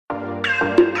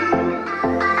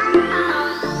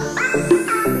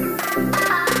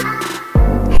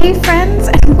Hey friends,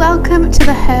 and welcome to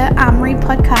the Her Armory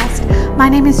podcast. My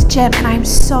name is Jem and I'm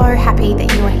so happy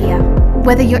that you are here.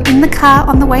 Whether you're in the car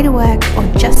on the way to work or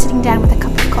just sitting down with a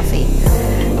cup of coffee,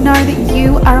 know that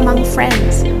you are among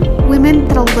friends, women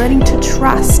that are learning to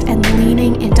trust and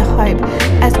leaning into hope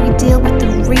as we deal with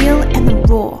the real and the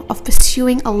raw of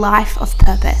pursuing a life of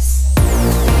purpose.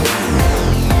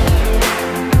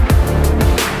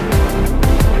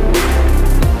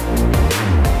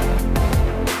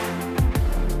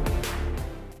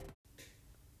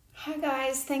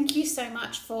 Thank you so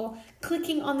much for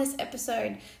clicking on this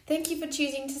episode. Thank you for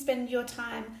choosing to spend your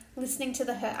time listening to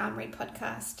the Her Armory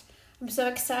podcast. I'm so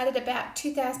excited about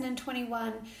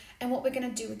 2021 and what we're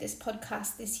going to do with this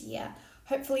podcast this year.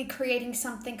 Hopefully creating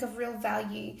something of real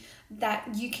value that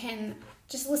you can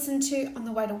just listen to on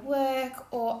the way to work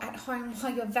or at home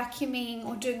while you're vacuuming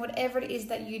or doing whatever it is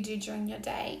that you do during your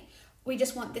day. We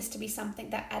just want this to be something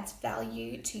that adds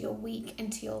value to your week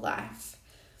and to your life.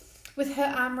 With Her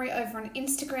Armory over on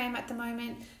Instagram at the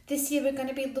moment, this year we're going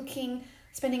to be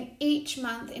spending each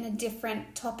month in a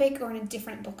different topic or in a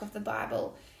different book of the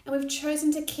Bible. And we've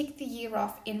chosen to kick the year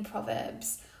off in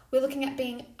Proverbs. We're looking at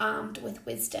being armed with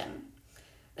wisdom.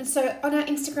 And so on our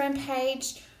Instagram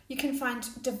page, you can find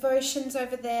devotions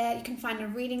over there. You can find a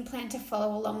reading plan to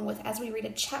follow along with as we read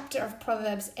a chapter of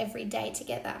Proverbs every day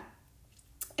together.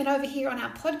 And over here on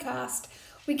our podcast,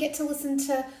 we get to listen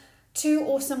to two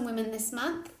awesome women this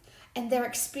month and their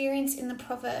experience in the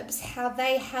Proverbs, how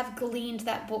they have gleaned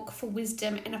that book for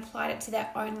wisdom and applied it to their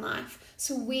own life.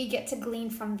 So we get to glean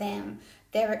from them,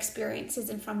 their experiences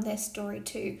and from their story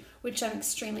too, which I'm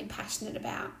extremely passionate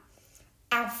about.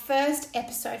 Our first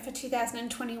episode for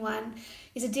 2021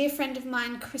 is a dear friend of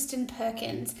mine, Kristin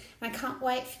Perkins, and I can't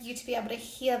wait for you to be able to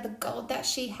hear the gold that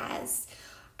she has.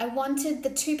 I wanted the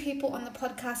two people on the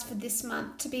podcast for this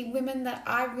month to be women that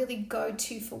I really go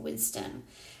to for wisdom.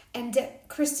 And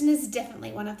Kristin is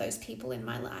definitely one of those people in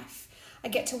my life. I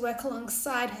get to work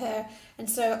alongside her, and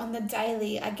so on the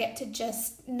daily, I get to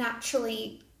just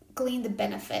naturally glean the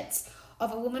benefits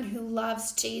of a woman who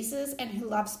loves Jesus and who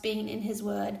loves being in his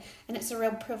word, and it's a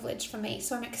real privilege for me.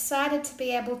 So I'm excited to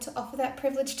be able to offer that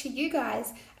privilege to you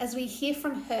guys as we hear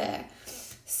from her.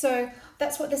 So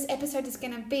that's what this episode is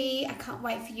going to be. I can't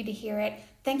wait for you to hear it.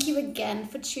 Thank you again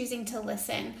for choosing to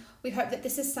listen. We hope that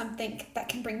this is something that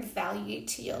can bring value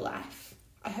to your life.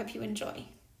 I hope you enjoy.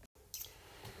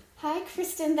 Hi,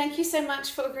 Kristin. Thank you so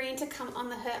much for agreeing to come on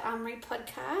the Her Armory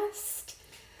podcast.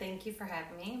 Thank you for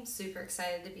having me. I'm super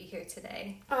excited to be here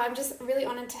today. Oh, I'm just really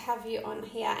honoured to have you on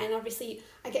here. And obviously,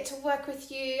 I get to work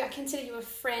with you. I consider you a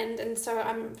friend. And so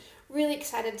I'm really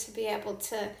excited to be able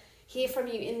to hear from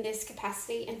you in this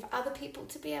capacity and for other people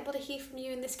to be able to hear from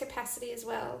you in this capacity as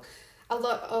well. A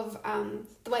lot of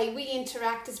the way we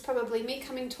interact is probably me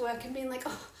coming to work and being like,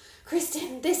 oh,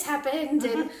 Kristin, this happened,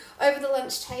 and over the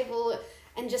lunch table,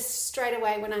 and just straight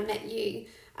away when I met you,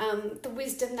 the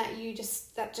wisdom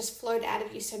that just flowed out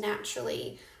of you so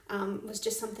naturally was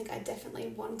just something I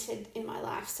definitely wanted in my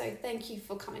life. So thank you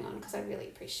for coming on because I really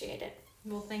appreciate it.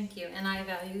 Well, thank you, and I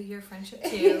value your friendship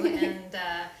too, and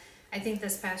I think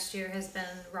this past year has been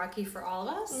rocky for all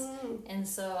of us, and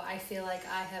so I feel like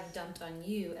I have dumped on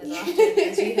you as often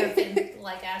as you have been,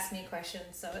 asked me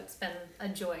questions, so it's been a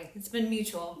joy. It's been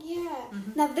mutual. Yeah.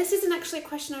 Mm-hmm. Now, this isn't actually a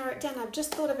question I wrote down. I've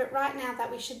just thought of it right now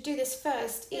that we should do this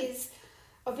first, is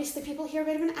obviously people hear a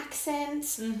bit of an accent.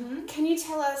 Mm-hmm. Can you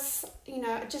tell us,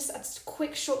 just a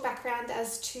quick short background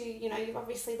as to, you're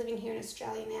obviously living here in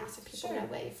Australia now, so people know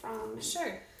where you're from.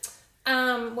 Sure.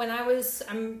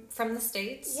 I'm from the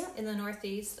States, in the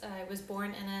Northeast. I was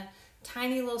born in a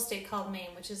tiny little state called Maine,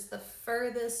 which is the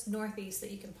furthest northeast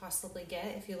that you can possibly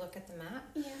get if you look at the map.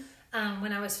 Yeah.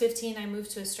 When I was 15, I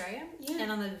moved to Australia,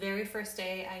 and on the very first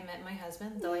day I met my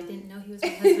husband, though I didn't know he was my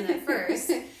husband at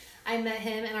first. I met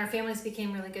him, and our families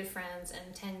became really good friends,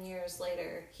 and 10 years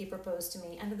later, he proposed to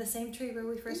me under the same tree where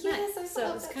we first met.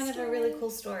 So it's kind of a really cool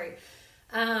story.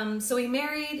 So we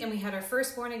married, and we had our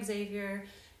firstborn, Xavier.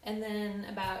 And then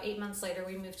about 8 months later,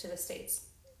 we moved to the States.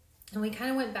 And we kind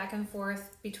of went back and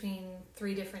forth between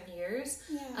 3 different years.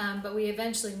 Yeah. But we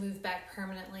eventually moved back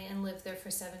permanently and lived there for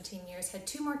 17 years. Had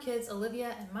 2 more kids,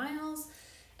 Olivia and Miles.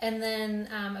 And then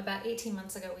about 18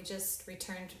 months ago, we just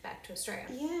returned back to Australia.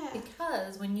 Yeah.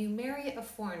 Because when you marry a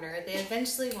foreigner, they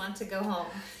eventually want to go home.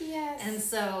 Yes. And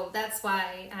so that's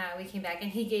why we came back.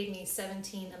 And he gave me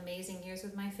 17 amazing years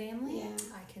with my family. Yeah.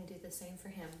 I can do the same for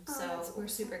him. So we're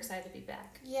super excited to be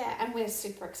back. Yeah, and we're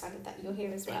super excited that you're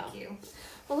here as well. Thank you.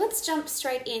 Well, let's jump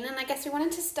straight in. And I guess we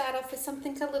wanted to start off with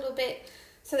something a little bit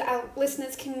so that our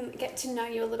listeners can get to know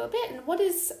you a little bit. And what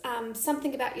is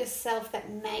something about yourself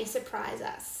that may surprise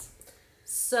us?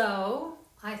 So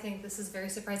I think this is very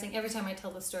surprising. Every time I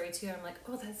tell the story too, I'm like,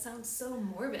 oh, that sounds so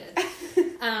morbid.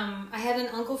 I had an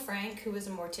Uncle Frank who was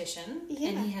a mortician,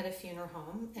 and he had a funeral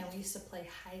home, and we used to play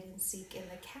hide and seek in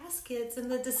the caskets in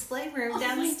the display room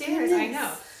downstairs. I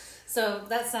know. So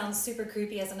that sounds super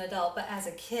creepy as an adult, but as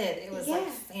a kid, it was like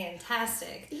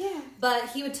fantastic. Yeah. But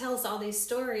he would tell us all these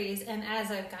stories, and as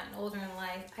I've gotten older in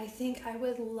life, I think I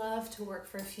would love to work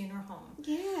for a funeral home.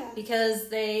 Yeah. Because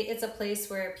it's a place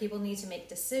where people need to make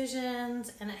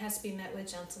decisions, and it has to be met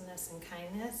with gentleness and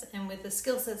kindness. And with the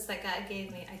skill sets that God gave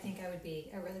me, I think I would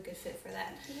be a really good fit for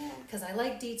that. Yeah. Because I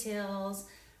like details.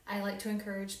 I like to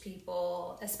encourage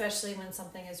people, especially when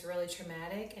something is really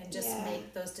traumatic, and just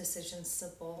make those decisions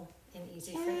simple and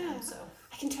easy for them. So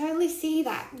I can totally see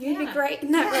that. You'd be great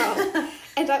in that role.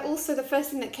 And I also, the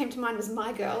first thing that came to mind was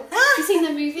My Girl. You seen the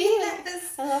movie?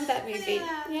 Yes. I love that movie.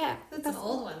 Yeah. That's an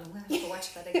old one. We'll have to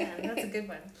watch that again. That's a good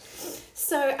one.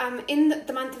 So in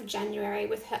the month of January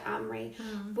with her armory,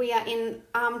 we are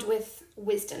armed with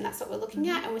wisdom. That's what we're looking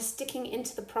at, and we're sticking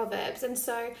into the Proverbs. And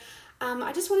so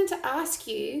I just wanted to ask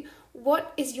you,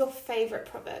 what is your favourite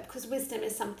proverb? Because wisdom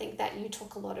is something that you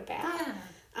talk a lot about. Yeah.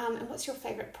 And what's your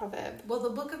favourite proverb? Well, the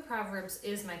book of Proverbs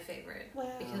is my favorite. Wow.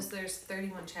 Because there's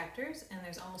 31 chapters, and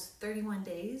there's almost 31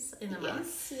 days in a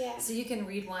month. Yeah. So you can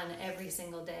read one every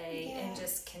single day and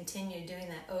just continue doing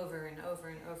that over and over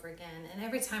and over again. And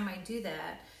every time I do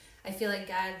that, I feel like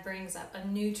God brings up a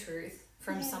new truth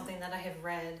from something that I have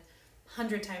read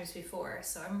 100 times before.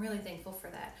 So I'm really thankful for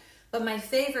that. But my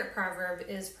favorite proverb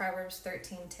is Proverbs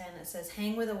 13:10. It says,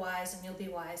 hang with the wise and you'll be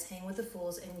wise. Hang with the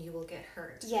fools and you will get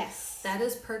hurt. Yes. That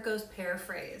is Perkins'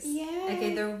 paraphrase. Yeah.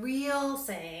 Okay, the real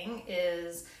saying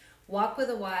is, walk with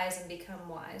the wise and become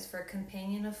wise, for a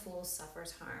companion of fools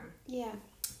suffers harm. Yeah.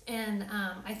 And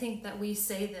I think that we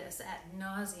say this ad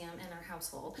nauseum in our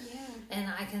household. Yeah.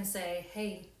 And I can say,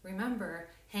 hey, remember,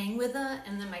 hang with her,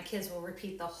 and then my kids will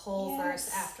repeat the whole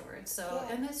verse afterwards. So,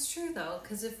 and it's true though,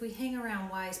 because if we hang around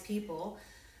wise people,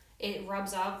 it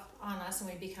rubs off on us and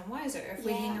we become wiser. If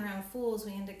we hang around fools,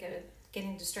 we end up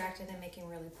getting distracted and making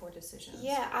really poor decisions.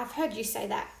 Yeah, I've heard you say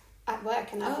that at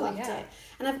work, and I've loved it.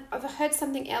 And I've heard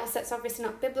something else that's obviously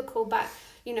not biblical, but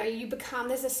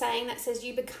there's a saying that says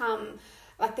you become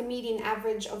like the median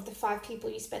average of the 5 people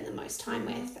you spend the most time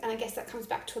with. And I guess that comes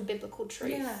back to a biblical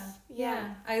truth.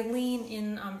 Yeah. I lean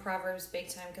in on Proverbs big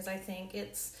time, because I think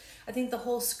the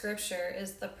whole scripture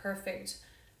is the perfect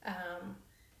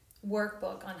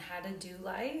workbook on how to do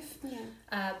life.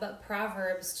 Yeah. But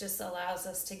Proverbs just allows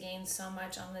us to gain so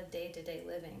much on the day-to-day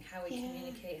living, how we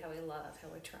communicate, how we love, how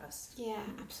we trust. Yeah,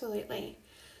 absolutely.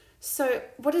 So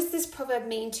what does this proverb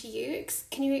mean to you?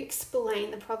 Can you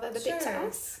explain the proverb a bit to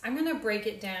us? I'm going to break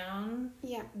it down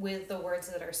with the words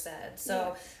that are said.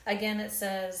 So again, it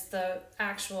says, the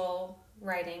actual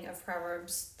writing of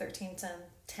Proverbs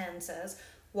 13:10 says,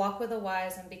 walk with the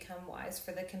wise and become wise,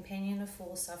 for the companion of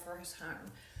fools suffers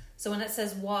harm. So when it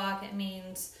says walk, it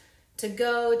means to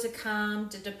go, to come,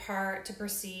 to depart, to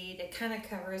proceed. It kind of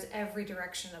covers every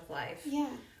direction of life. Yeah.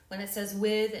 When it says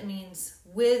with, it means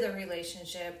with a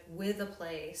relationship, with a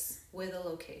place, with a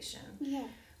location. Yeah.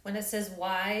 When it says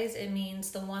wise, it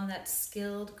means the one that's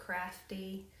skilled,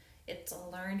 crafty. It's a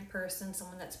learned person,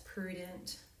 someone that's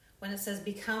prudent. When it says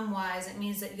become wise, it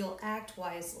means that you'll act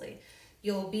wisely.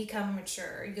 You'll become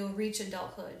mature. You'll reach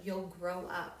adulthood. You'll grow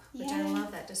up, which I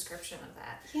love that description of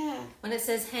that. Yeah. When it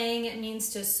says hang, it means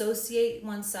to associate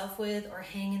oneself with, or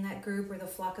hang in that group or the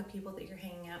flock of people that you're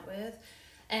hanging out with.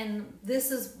 And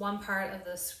this is one part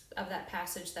of that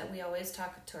passage that we always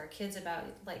talk to our kids about,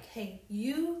 like, hey,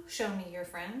 you show me your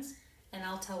friends and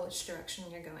I'll tell which direction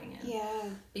you're going in. Yeah.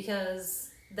 Because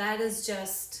that is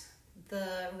just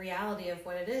the reality of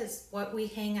what it is. What we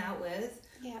hang out with,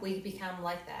 we become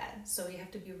like that. So we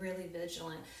have to be really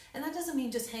vigilant. And that doesn't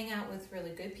mean just hang out with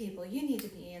really good people. You need to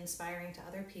be inspiring to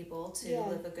other people to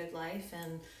live a good life,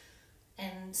 and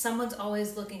someone's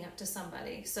always looking up to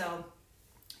somebody. So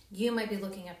you might be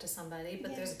looking up to somebody,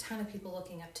 but there's a ton of people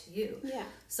looking up to you. Yeah.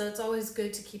 So it's always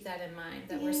good to keep that in mind,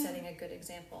 that we're setting a good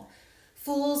example.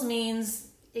 Fools means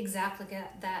exactly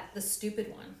that, the stupid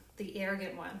one, the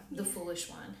arrogant one, the foolish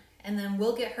one. And then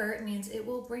will get hurt means it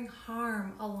will bring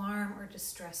harm, alarm, or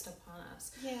distress upon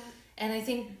us. Yeah. And I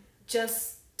think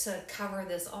just to cover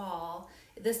this all,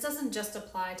 this doesn't just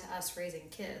apply to us raising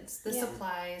kids. This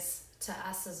applies to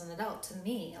us as an adult, to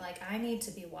me. Like, I need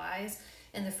to be wise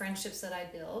in the friendships that I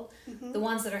build, the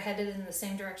ones that are headed in the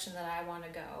same direction that I want to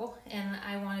go. And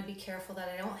I want to be careful that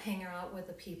I don't hang out with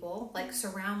the people, like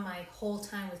surround my whole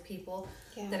time with people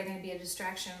that are going to be a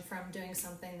distraction from doing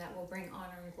something that will bring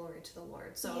honor and glory to the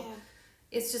Lord. So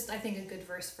it's just, I think, a good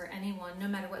verse for anyone, no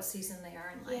matter what season they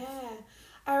are in life. Yeah.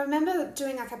 I remember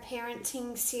doing like a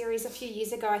parenting series a few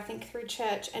years ago, I think through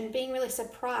church, and being really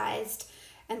surprised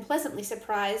and pleasantly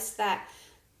surprised that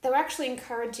they were actually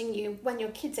encouraging you when your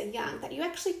kids are young that you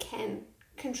actually can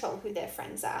control who their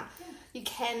friends are. Yeah. You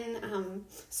can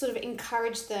sort of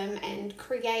encourage them and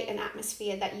create an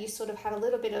atmosphere that you sort of have a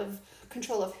little bit of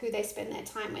control of who they spend their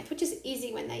time with, which is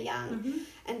easy when they're young. Mm-hmm.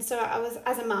 And so I was,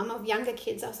 as a mum of younger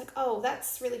kids, I was like, oh,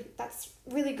 that's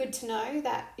really good to know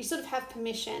that you sort of have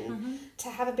permission mm-hmm. to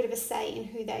have a bit of a say in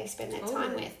who they spend their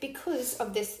time with because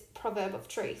of this proverb of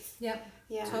truth. Yep.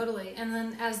 Yeah. Totally. And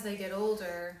then as they get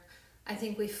older, I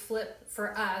think we flip,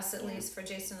 for us, at least for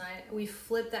Jason and I, we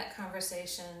flip that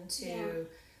conversation to,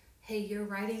 hey, you're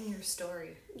writing your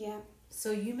story. Yeah.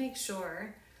 So you make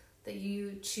sure that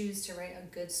you choose to write a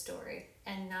good story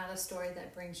and not a story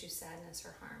that brings you sadness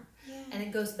or harm. Yeah. And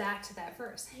it goes back to that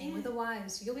verse. Hang with the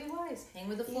wise, you'll be wise. Hang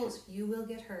with the fools, you will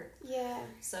get hurt. Yeah.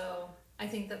 So I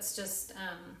think that's just,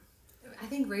 I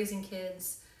think raising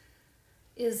kids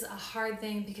is a hard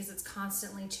thing because it's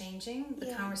constantly changing.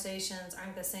 The conversations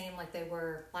aren't the same like they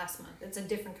were last month. It's a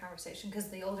different conversation because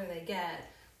the older they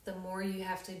get, the more you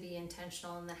have to be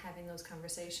intentional in having those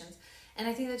conversations. And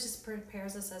I think that just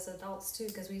prepares us as adults too,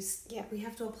 because we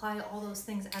have to apply all those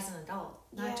things as an adult,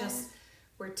 not just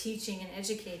we're teaching and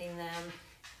educating them.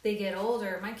 They get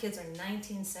older. My kids are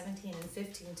 19, 17, and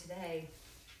 15 today.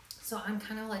 So I'm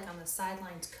kind of like on the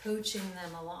sidelines coaching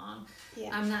them along.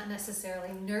 Yeah. I'm not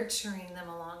necessarily nurturing them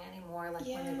along anymore like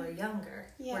when they were younger,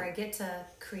 where I get to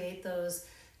create those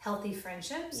healthy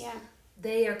friendships. Yeah.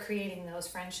 They are creating those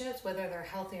friendships, whether they're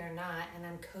healthy or not, and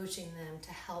I'm coaching them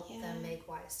to help them make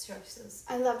wise choices.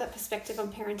 I love that perspective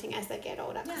on parenting as they get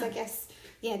older, because I guess,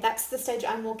 that's the stage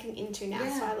I'm walking into now,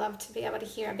 so I love to be able to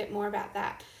hear a bit more about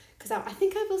that, because I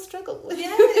think I will struggle with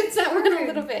that one a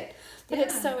little bit, but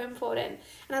it's so important.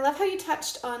 And I love how you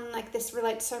touched on, like, this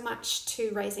relates so much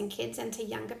to raising kids and to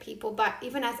younger people, but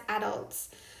even as adults,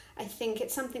 I think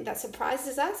it's something that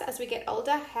surprises us as we get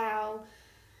older, how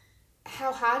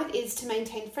hard it is to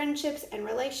maintain friendships and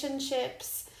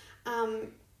relationships,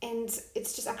 and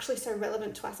it's just actually so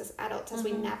relevant to us as adults as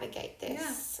we navigate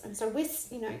this. And so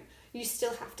you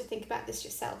still have to think about this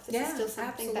yourself. This is still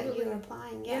something that you're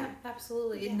applying.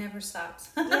 Absolutely. It never stops.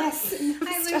 Yes.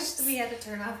 I wish we had a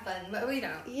turn off button, but we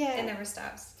don't. It never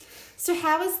stops. So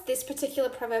how has this particular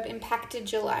proverb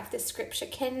impacted your life, this scripture?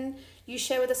 Can you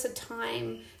share with us a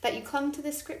time that you clung to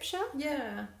this scripture?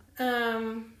 Yeah.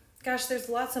 Gosh, there's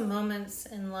lots of moments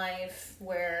in life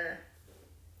where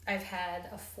I've had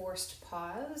a forced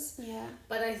pause. Yeah.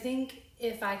 But I think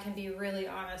if I can be really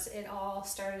honest, it all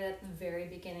started at the very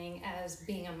beginning as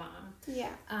being a mom. Yeah.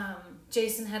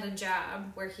 Jason had a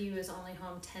job where he was only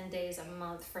home 10 days a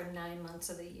month for 9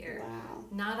 months of the year. Wow.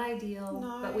 Not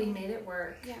ideal, but we made it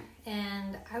work. Yeah.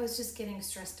 And I was just getting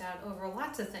stressed out over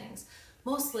lots of things.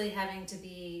 Mostly having to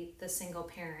be the single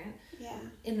parent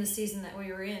in the season that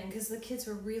we were in, because the kids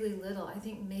were really little. I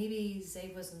think maybe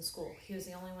Zabe was in school. He was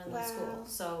the only one in school.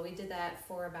 So we did that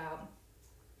for about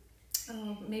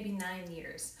maybe 9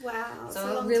 years. Wow.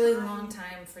 So a really long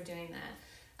time for doing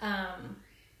that.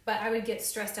 But I would get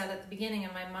stressed out at the beginning,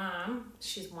 and my mom,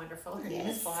 she's wonderful, her name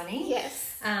is Bonnie.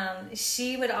 Yes.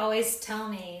 She would always tell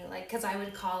me, like, because I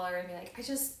would call her and be like,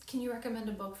 can you recommend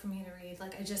a book for me to read?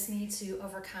 Like, I just need to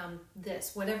overcome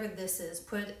this, whatever this is,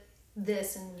 put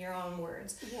this in your own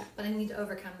words. Yeah. But I need to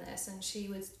overcome this. And she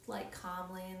would, like,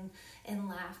 calmly and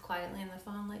laugh quietly on the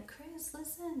phone, like, Chris,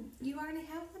 listen, you already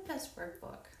have the best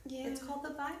workbook. Yeah. It's called the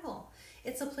Bible.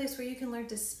 It's a place where you can learn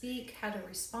to speak, how to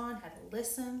respond, how to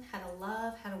listen, how to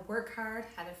love, how to work hard,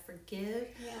 how to forgive.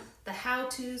 Yeah. The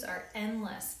how-tos are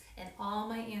endless, and all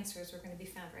my answers are going to be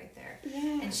found right there.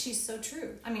 Yeah. And she's so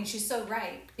true. I mean, she's so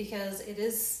right, because it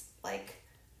is like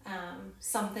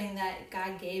something that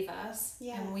God gave us,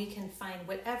 and we can find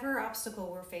whatever obstacle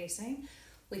we're facing,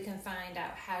 we can find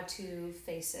out how to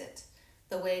face it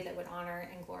the way that would honor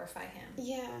and glorify Him.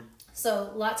 Yeah.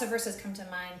 So lots of verses come to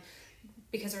mind.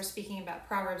 Because we're speaking about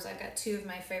Proverbs, I've got two of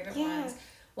my favorite ones.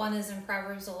 One is in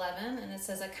Proverbs 11, and it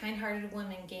says, a kind-hearted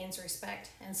woman gains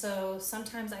respect. And so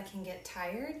sometimes I can get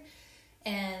tired,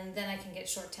 and then I can get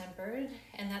short-tempered,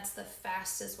 and that's the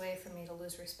fastest way for me to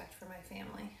lose respect for my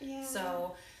family. Yeah.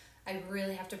 So I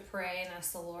really have to pray and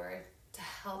ask the Lord to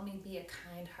help me be a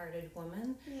kind-hearted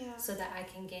woman so that I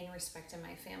can gain respect in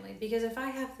my family. Because if I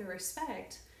have the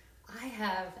respect, I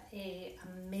have an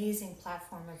amazing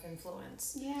platform of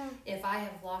influence. Yeah. If I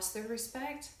have lost their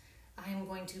respect, I am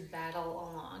going to battle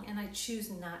along, and I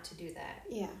choose not to do that.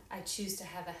 Yeah. I choose to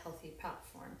have a healthy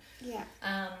platform. Yeah.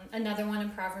 Another one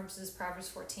in Proverbs is Proverbs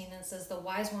 14, and it says, the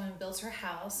wise woman builds her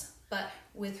house, but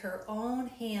with her own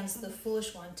hands, the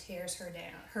foolish one tears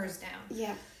hers down.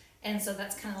 Yeah. And so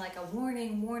that's kind of like a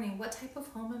warning. What type of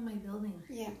home am I building?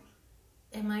 Yeah.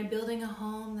 Am I building a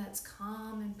home that's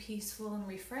calm and peaceful and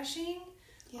refreshing?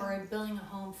 Yeah. Or am I building a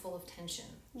home full of tension?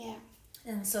 Yeah.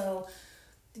 And so,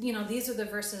 these are the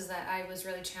verses that I was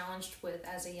really challenged with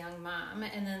as a young mom.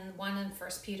 And then one in 1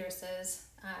 Peter says,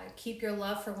 keep your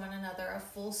love for one another of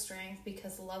full strength,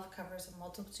 because love covers a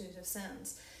multitude of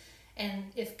sins. And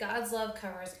if God's love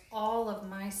covers all of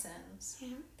my sins,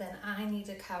 then I need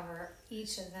to cover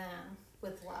each of them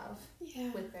with love,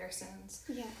 with their sins.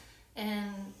 Yeah.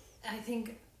 And I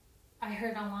think I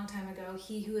heard a long time ago,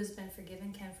 he who has been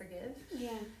forgiven can forgive. Yeah.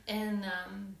 And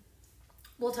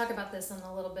we'll talk about this in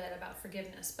a little bit about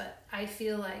forgiveness, but I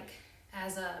feel like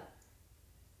as a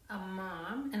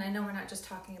mom, and I know we're not just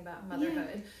talking about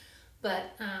motherhood, but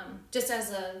just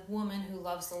as a woman who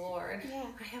loves the Lord,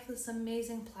 I have this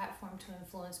amazing platform to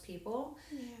influence people,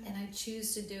 and I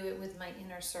choose to do it with my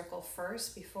inner circle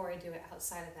first before I do it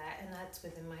outside of that, and that's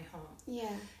within my home.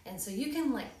 Yeah. And so you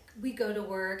can, we go to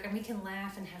work and we can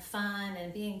laugh and have fun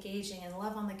and be engaging and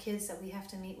love on the kids that we have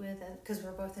to meet with, because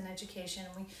we're both in education,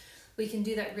 and we can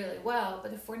do that really well,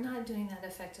 but if we're not doing that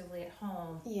effectively at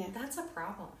home, that's a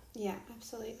problem. Yeah,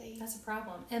 absolutely. That's a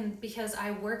problem. And because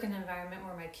I work in an environment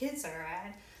where my kids are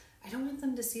at, I don't want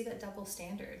them to see that double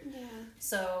standard. Yeah.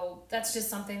 So that's just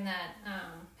something that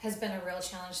has been a real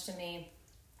challenge to me.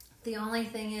 The only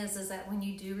thing is that when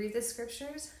you do read the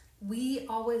scriptures, we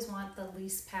always want the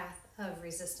least path of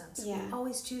resistance. Yeah. We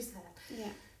always choose that. Yeah.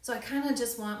 So I kind of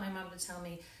just want my mom to tell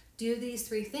me, do these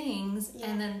 3 things,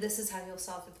 and then this is how you'll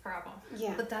solve the problem.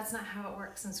 Yeah. But that's not how it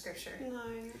works in Scripture. No.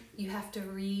 You have to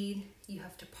read, you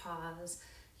have to pause,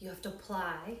 you have to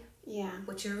apply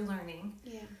what you're learning,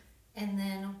 and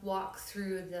then walk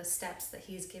through the steps that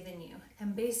He's given you.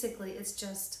 And basically, it's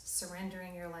just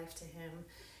surrendering your life to Him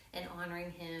and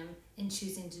honoring Him and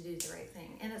choosing to do the right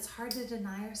thing. And it's hard to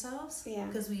deny ourselves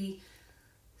because we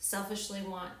selfishly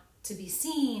want to be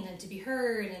seen and to be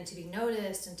heard and to be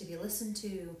noticed and to be listened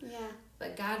to. Yeah.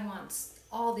 But God wants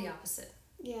all the opposite.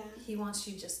 Yeah. He wants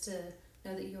you just to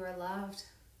know that you are loved,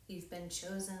 you've been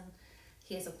chosen,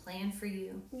 He has a plan for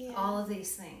you, all of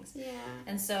these things. Yeah.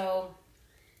 And so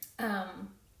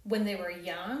when they were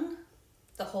young,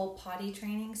 the whole potty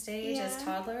training stage as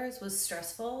toddlers was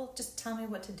stressful. Just tell me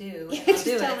what to do and I'll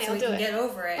do it so we can get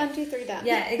over it. 1, 2, 3, done.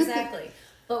 Yeah, exactly.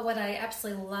 But what I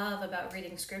absolutely love about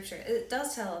reading Scripture, it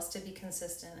does tell us to be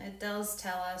consistent. It does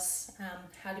tell us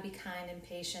how to be kind and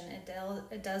patient.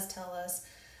 It does tell us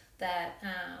that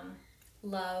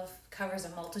love covers a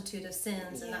multitude of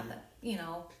sins, and not that,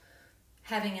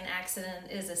 having an accident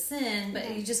is a sin,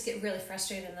 but you just get really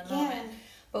frustrated in the moment.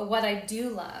 But what I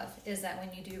do love is that when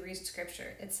you do read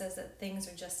Scripture, it says that things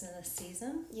are just in a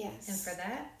season. Yes. And for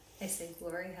that, I say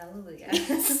glory, hallelujah.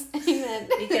 Amen.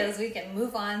 Because we can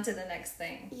move on to the next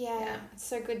thing. Yeah, it's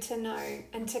so good to know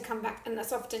and to come back. And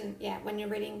that's often, when you're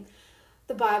reading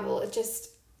the Bible, it's just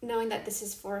knowing that this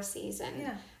is for a season.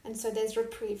 Yeah. And so there's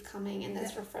reprieve coming, and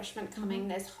there's refreshment coming,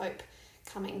 there's hope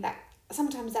coming. That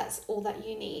sometimes that's all that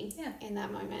you need in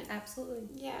that moment. Absolutely.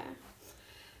 Yeah.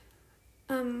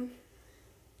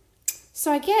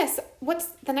 So I guess, what's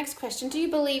the next question? Do you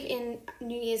believe in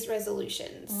New Year's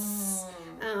resolutions?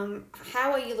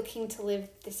 How are you looking to live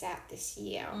this out this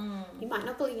year? You might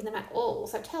not believe in them at all,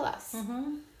 so tell us.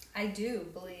 I do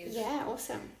believe. Yeah,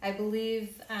 awesome. I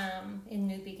believe in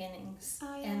new beginnings.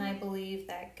 Oh, yeah. And I believe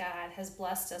that God has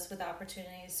blessed us with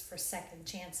opportunities for second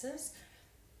chances.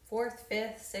 4th,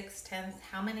 5th, 6th, 10th,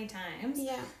 how many times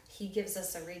He gives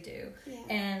us a redo. Yeah.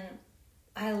 And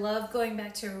I love going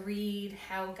back to read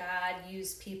how God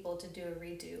used people to do a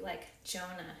redo. Like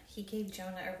Jonah. He gave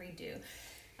Jonah a redo.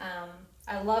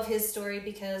 I love his story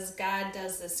because God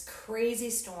does this crazy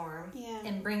storm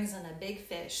and brings in a big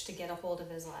fish to get a hold of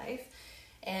his life.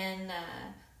 And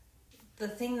the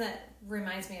thing that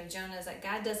reminds me of Jonah is that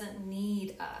God doesn't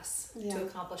need us to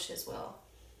accomplish His will.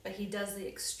 But He does the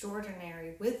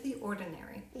extraordinary with the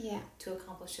ordinary to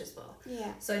accomplish His will.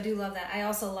 Yeah. So I do love that. I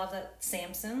also love that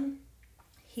Samson,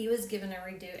 he was given a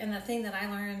redo. And the thing that I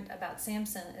learned about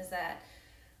Samson is that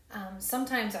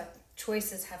sometimes our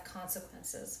choices have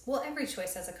consequences. Well, every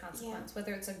choice has a consequence,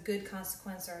 whether it's a good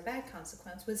consequence or a bad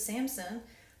consequence. With Samson,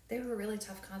 they were really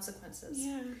tough consequences.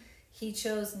 Yeah. He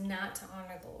chose not to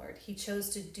honor the Lord. He chose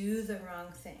to do the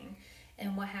wrong thing.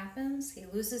 And what happens? He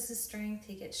loses his strength,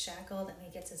 he gets shackled, and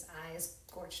he gets his eyes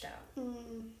gorged out.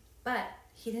 But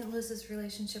he didn't lose his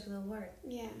relationship with the Lord.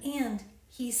 Yeah. And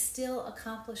he still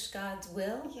accomplished God's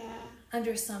will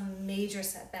under some major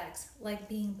setbacks, like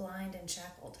being blind and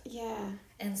shackled. Yeah.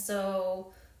 And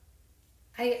so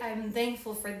I'm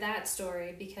thankful for that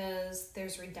story because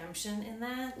there's redemption in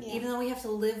that. Yeah. Even though we have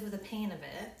to live with the pain of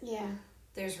it, yeah,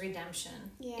 there's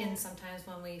redemption in sometimes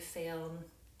when we fail and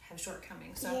have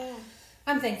shortcomings. So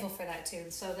I'm thankful for that too.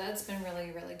 So that's been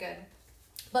really, really good.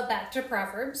 But back to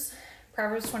Proverbs.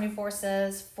 Proverbs 24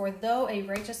 says, "For though a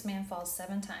righteous man falls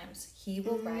 7 times, he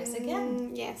will rise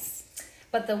again. Yes.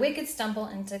 But the wicked stumble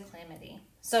into calamity."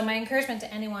 So my encouragement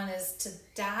to anyone is to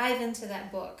dive into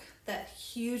that book, that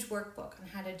huge workbook on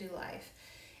how to do life,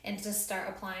 and to start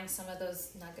applying some of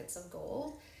those nuggets of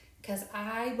gold. Because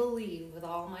I believe with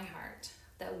all my heart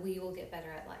that we will get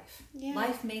better at life. Yeah.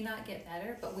 Life may not get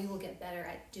better, but we will get better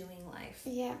at doing life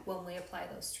when we apply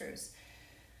those truths.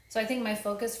 So I think my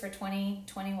focus for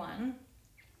 2021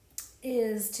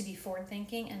 is to be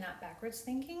forward-thinking and not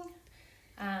backwards-thinking.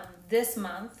 This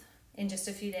month, in just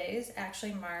a few days,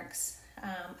 actually marks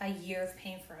a year of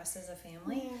pain for us as a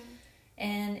family. Yeah.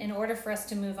 And in order for us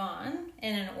to move on,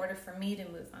 and in order for me to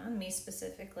move on, me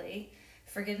specifically,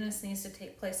 forgiveness needs to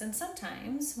take place. And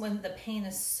sometimes when the pain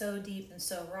is so deep and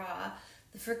so raw,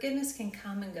 the forgiveness can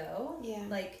come and go. Yeah.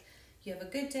 Like, you have a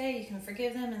good day, you can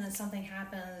forgive them, and then something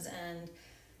happens, and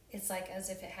it's like as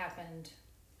if it happened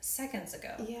seconds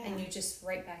ago, and you're just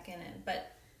right back in it.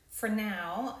 But for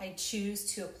now, I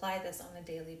choose to apply this on a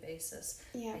daily basis.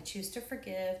 Yeah. I choose to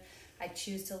forgive. I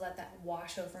choose to let that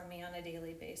wash over me on a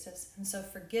daily basis. And so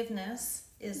forgiveness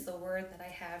is the word that I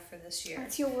have for this year.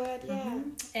 That's your word, yeah. Mm-hmm.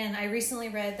 And I recently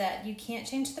read that you can't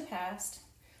change the past,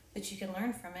 but you can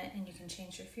learn from it and you can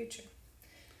change your future.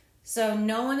 So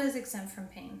no one is exempt from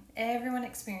pain. Everyone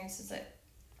experiences it.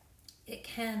 It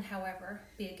can, however,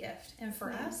 be a gift. And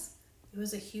for us, it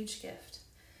was a huge gift.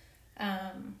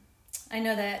 I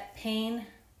know that pain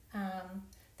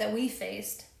that we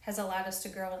faced has allowed us to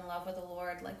grow in love with the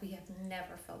Lord like we have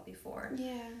never felt before.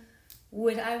 Yeah.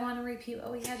 Would I want to repeat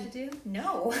what we had to do?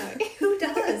 No. Who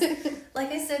does?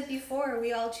 Like I said before,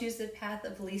 we all choose the path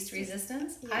of least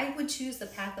resistance. Yeah. I would choose the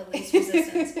path of least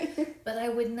resistance, but I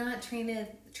would not trade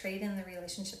in the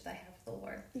relationship that I have with the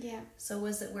Lord. Yeah. So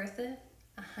was it worth it?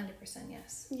 100%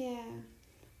 yes. Yeah.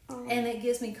 Oh. And it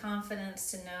gives me confidence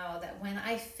to know that when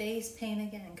I face pain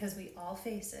again, because we all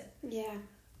face it,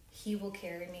 He will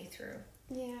carry me through.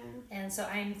 Yeah. And so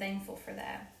I'm thankful for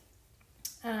that.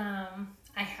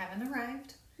 I haven't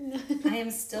arrived. I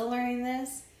am still learning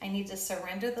this. I need to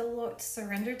surrender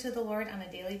to the Lord on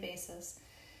a daily basis.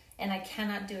 And I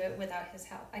cannot do it without His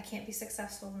help. I can't be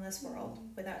successful in this world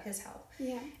without His help.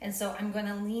 Yeah. And so I'm going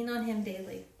to lean on Him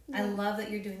daily. Yeah. I love that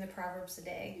you're doing the Proverbs a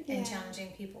day and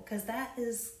challenging people, because that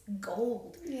is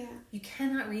gold. Yeah. You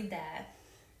cannot read that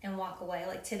and walk away.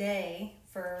 Like today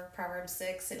for Proverbs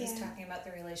 6, it was talking about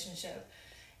the relationship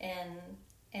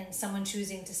and someone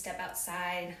choosing to step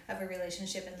outside of a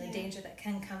relationship and the danger that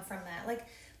can come from that. Like,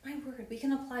 my word, we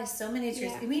can apply so many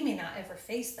truths. Yeah. We may not ever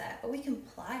face that, but we can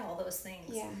apply all those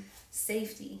things. Yeah.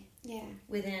 Safety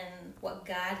within what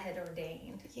God had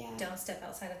ordained. Yeah. Don't step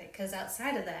outside of it, because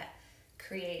outside of that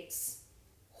creates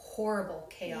horrible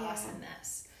chaos and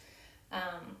mess.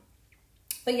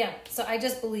 But so I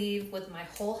just believe with my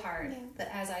whole heart that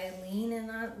as I lean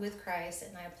in on with Christ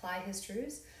and I apply His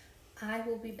truths, I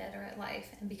will be better at life.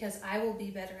 And because I will be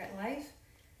better at life,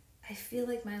 I feel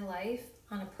like my life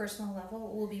on a personal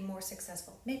level will be more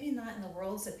successful. Maybe not in the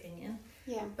world's opinion,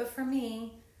 but for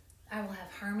me, I will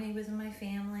have harmony within my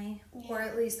family, or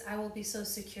at least I will be so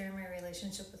secure in my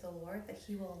relationship with the Lord that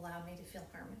He will allow me to feel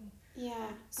harmony. Yeah,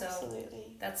 so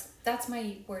absolutely. That's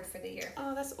my word for the year.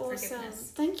 Oh, that's awesome.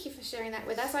 Thank you for sharing that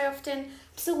with us. I'm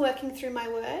still working through my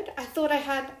word. I thought I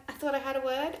had a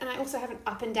word, and I also have an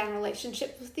up and down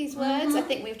relationship with these words. I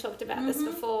think we've talked about this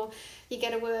before. You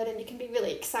get a word and you can be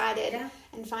really excited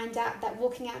and find out that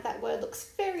walking out that word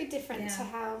looks very different to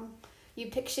how you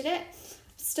pictured it.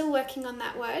 Still working on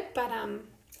that word, but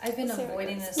I've been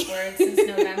avoiding this word since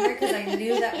November because I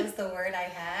knew that was the word I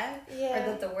had,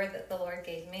 or the word that the Lord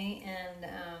gave me, and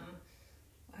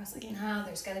I was like, no,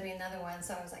 there's got to be another one.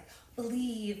 So I was like,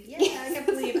 believe. Yeah, I can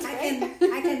believe.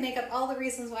 I can make up all the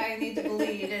reasons why I need to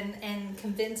believe and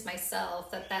convince myself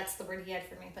that that's the word He had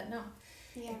for me. But no,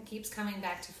 it keeps coming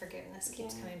back to forgiveness.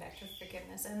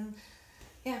 And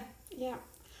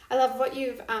I love what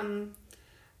you've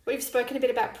spoken a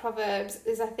bit about Proverbs.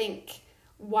 Is I think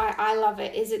why I love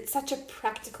it is it's such a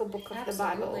practical book of the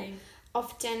Bible.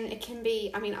 Often it can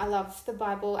be, I love the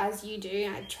Bible as you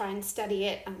do. I try and study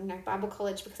it, Bible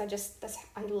college, because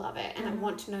I love it and I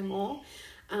want to know more.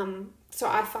 So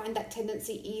I find that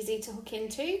tendency easy to hook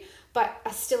into, but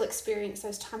I still experience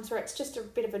those times where it's just a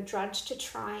bit of a drudge to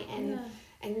try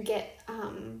and get,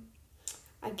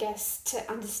 I guess,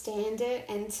 to understand it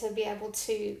and to be able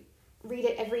to read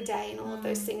it every day and all of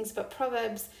those things. But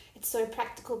Proverbs, it's so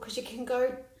practical because you can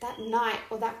go that night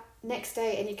or that next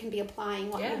day and you can be applying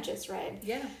what you've just read.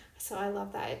 Yeah. So I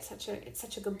love that. It's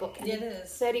such a good book. And it is.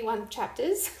 31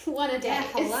 chapters, one a day. Yeah,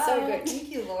 It's so good. Thank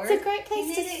you, Lord. It's a great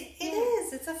place to... It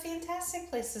is. It's a fantastic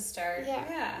place to start.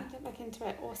 Yeah. Get back into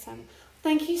it. Awesome.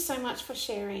 Thank you so much for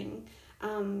sharing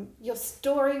your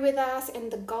story with us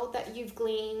and the gold that you've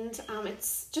gleaned.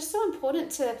 It's just so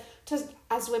important to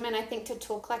as women, I think, to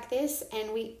talk like this,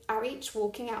 and we are each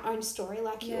walking our own story,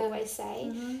 like you always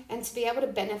say, and to be able to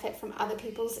benefit from other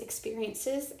people's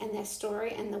experiences and their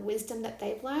story and the wisdom that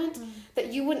they've learned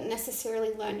that you wouldn't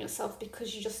necessarily learn yourself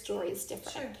because your story is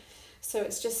different. Sure. So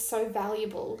it's just so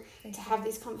valuable to have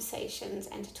these conversations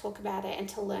and to talk about it and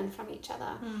to learn from each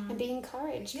other and be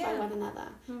encouraged by one another.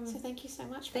 So thank you so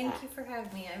much for that. Thank you for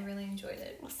having me. I really enjoyed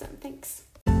it. Awesome. Thanks.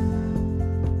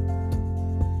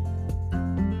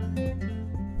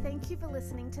 Thank you for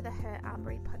listening to the Her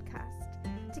Armory podcast.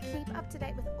 To keep up to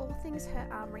date with all things Her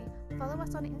Armory, follow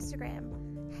us on Instagram,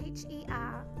 HER_ARMOURY.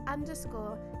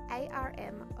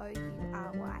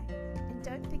 And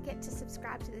don't forget to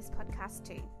subscribe to this podcast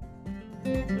too.